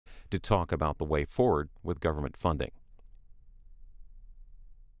to talk about the way forward with government funding.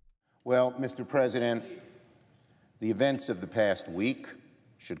 Well, Mr. President, the events of the past week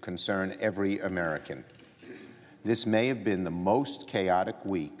should concern every American. This may have been the most chaotic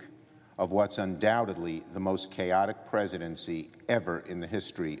week of what's undoubtedly the most chaotic presidency ever in the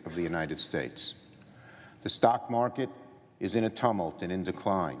history of the United States. The stock market is in a tumult and in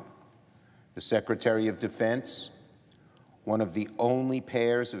decline. The Secretary of Defense, one of the only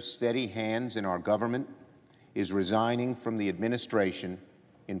pairs of steady hands in our government, is resigning from the administration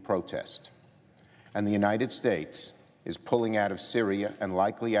in protest. And the United States is pulling out of Syria and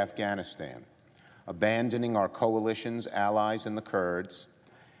likely Afghanistan, abandoning our coalition's allies in the Kurds,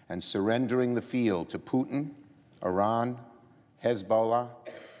 and surrendering the field to Putin, Iran, Hezbollah,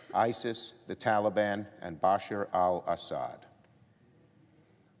 ISIS, the Taliban, and Bashar al-Assad.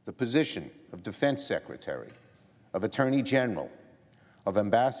 The position of Defense Secretary, of Attorney General, of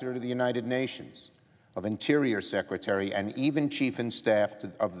Ambassador to the United Nations, of Interior Secretary, and even Chief of Staff to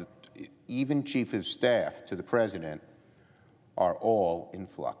the President are all in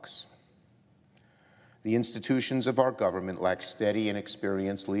flux. The institutions of our government lack steady and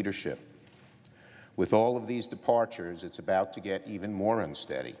experienced leadership. With all of these departures, it's about to get even more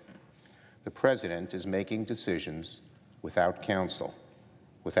unsteady. The President is making decisions without counsel,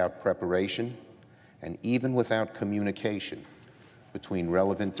 without preparation, and even without communication between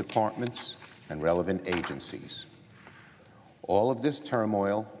relevant departments and relevant agencies. All of this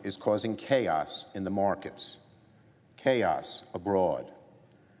turmoil is causing chaos in the markets, chaos abroad,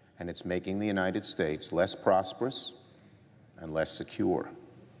 and it's making the United States less prosperous and less secure.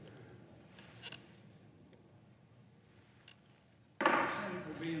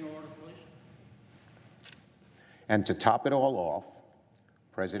 And to top it all off,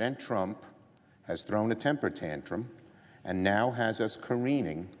 President Trump has thrown a temper tantrum and now has us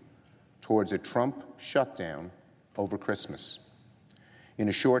careening towards a Trump shutdown over Christmas. In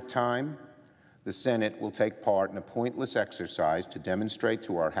a short time, the Senate will take part in a pointless exercise to demonstrate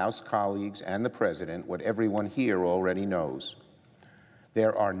to our House colleagues and the President what everyone here already knows.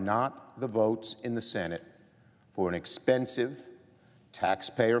 There are not the votes in the Senate for an expensive,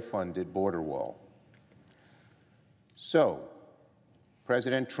 taxpayer-funded border wall. So,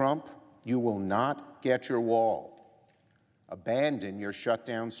 President Trump, you will not get your wall. Abandon your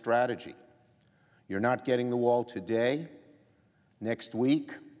shutdown strategy. You're not getting the wall today, next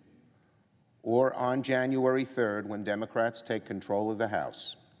week, or on January 3rd when Democrats take control of the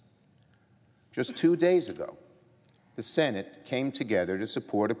House. Just 2 days ago, the Senate came together to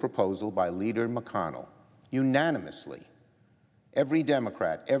support a proposal by Leader McConnell, unanimously, every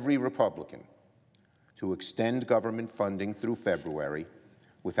Democrat, every Republican, to extend government funding through February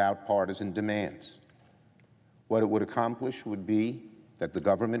without partisan demands. What it would accomplish would be that the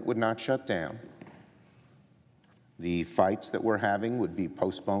government would not shut down. The fights that we're having would be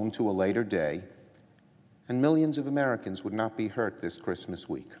postponed to a later day, and millions of Americans would not be hurt this Christmas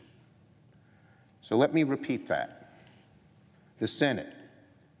week. So let me repeat that. The Senate,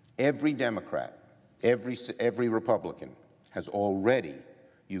 every Democrat, every Republican, has already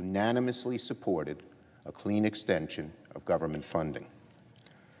unanimously supported a clean extension of government funding.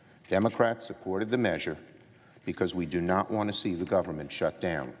 Democrats supported the measure because we do not want to see the government shut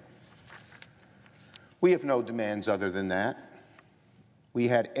down. We have no demands other than that. We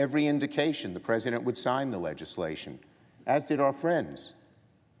had every indication the President would sign the legislation, as did our friends,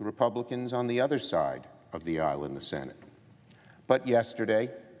 the Republicans on the other side of the aisle in the Senate. But yesterday,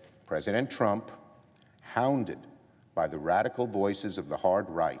 President Trump, hounded by the radical voices of the hard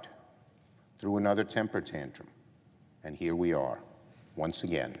right, threw another temper tantrum. And here we are, once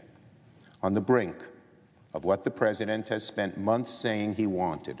again, on the brink of what the President has spent months saying he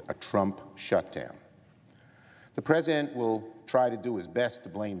wanted, a Trump shutdown. The President will try to do his best to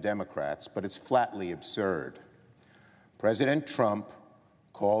blame Democrats, but it's flatly absurd. President Trump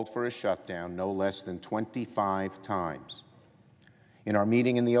called for a shutdown no less than 25 times. In our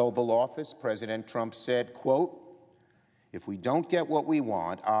meeting in the Oval Office, President Trump said, quote, "If we don't get what we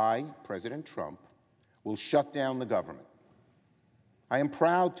want, I, President Trump, will shut down the government." "I am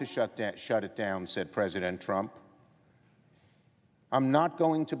proud to shut it down," said President Trump. "I'm not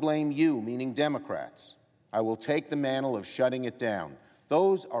going to blame you," meaning Democrats. "I will take the mantle of shutting it down."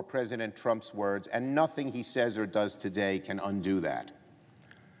 Those are President Trump's words, and nothing he says or does today can undo that.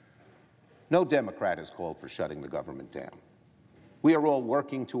 No Democrat has called for shutting the government down. We are all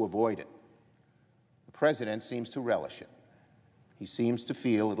working to avoid it. The President seems to relish it. He seems to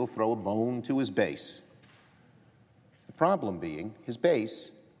feel it'll throw a bone to his base. The problem being, his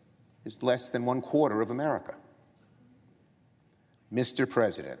base is less than 1/4 of America. Mr.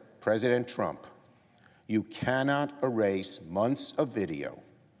 President, President Trump, you cannot erase months of video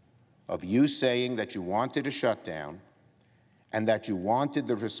of you saying that you wanted a shutdown and that you wanted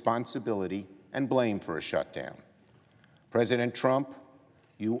the responsibility and blame for a shutdown. President Trump,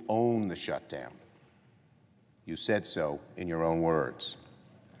 you own the shutdown. You said so in your own words.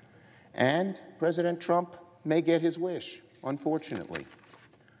 And President Trump may get his wish, unfortunately.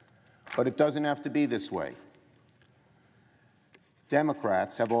 But it doesn't have to be this way.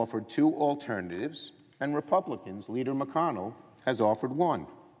 Democrats have offered two alternatives, and Republicans, Leader McConnell, has offered one.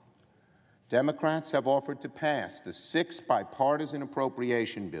 Democrats have offered to pass the 6 bipartisan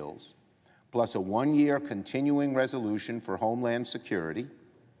appropriation bills, plus a one-year continuing resolution for Homeland Security.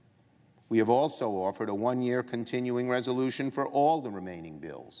 We have also offered a one-year continuing resolution for all the remaining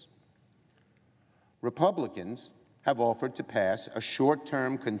bills. Republicans have offered to pass a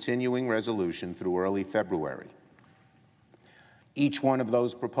short-term continuing resolution through early February. Each one of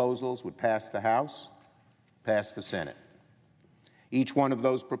those proposals would pass the House, pass the Senate. Each one of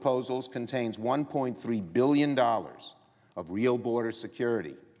those proposals contains $1.3 billion of real border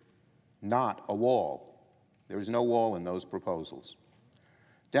security, not a wall. There is no wall in those proposals.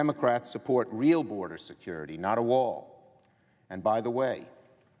 Democrats support real border security, not a wall. And by the way,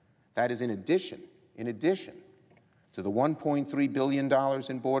 that is in addition to the $1.3 billion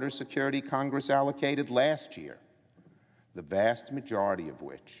in border security Congress allocated last year, the vast majority of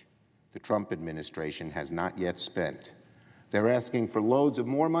which the Trump administration has not yet spent. They're asking for loads of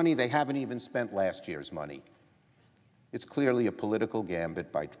more money. They haven't even spent last year's money. It's clearly a political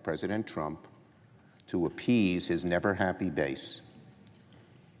gambit by President Trump to appease his never-happy base.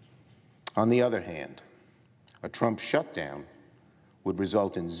 On the other hand, a Trump shutdown would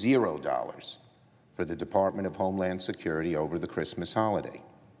result in $0 for the Department of Homeland Security over the Christmas holiday.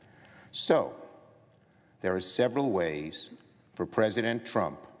 So, there are several ways for President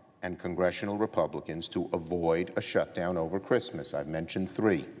Trump and congressional Republicans to avoid a shutdown over Christmas. I've mentioned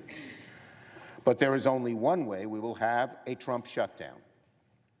 3. But there is only one way we will have a Trump shutdown: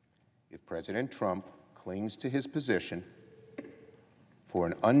 if President Trump clings to his position for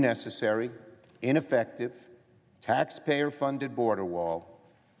an unnecessary, ineffective, taxpayer-funded border wall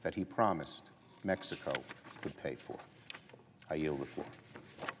that he promised Mexico would pay for. I yield the floor.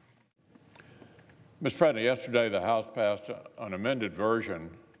 Mr. President, yesterday the House passed an amended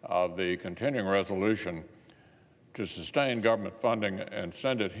version of the continuing resolution to sustain government funding and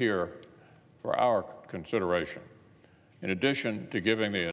send it here for our consideration. In addition to giving the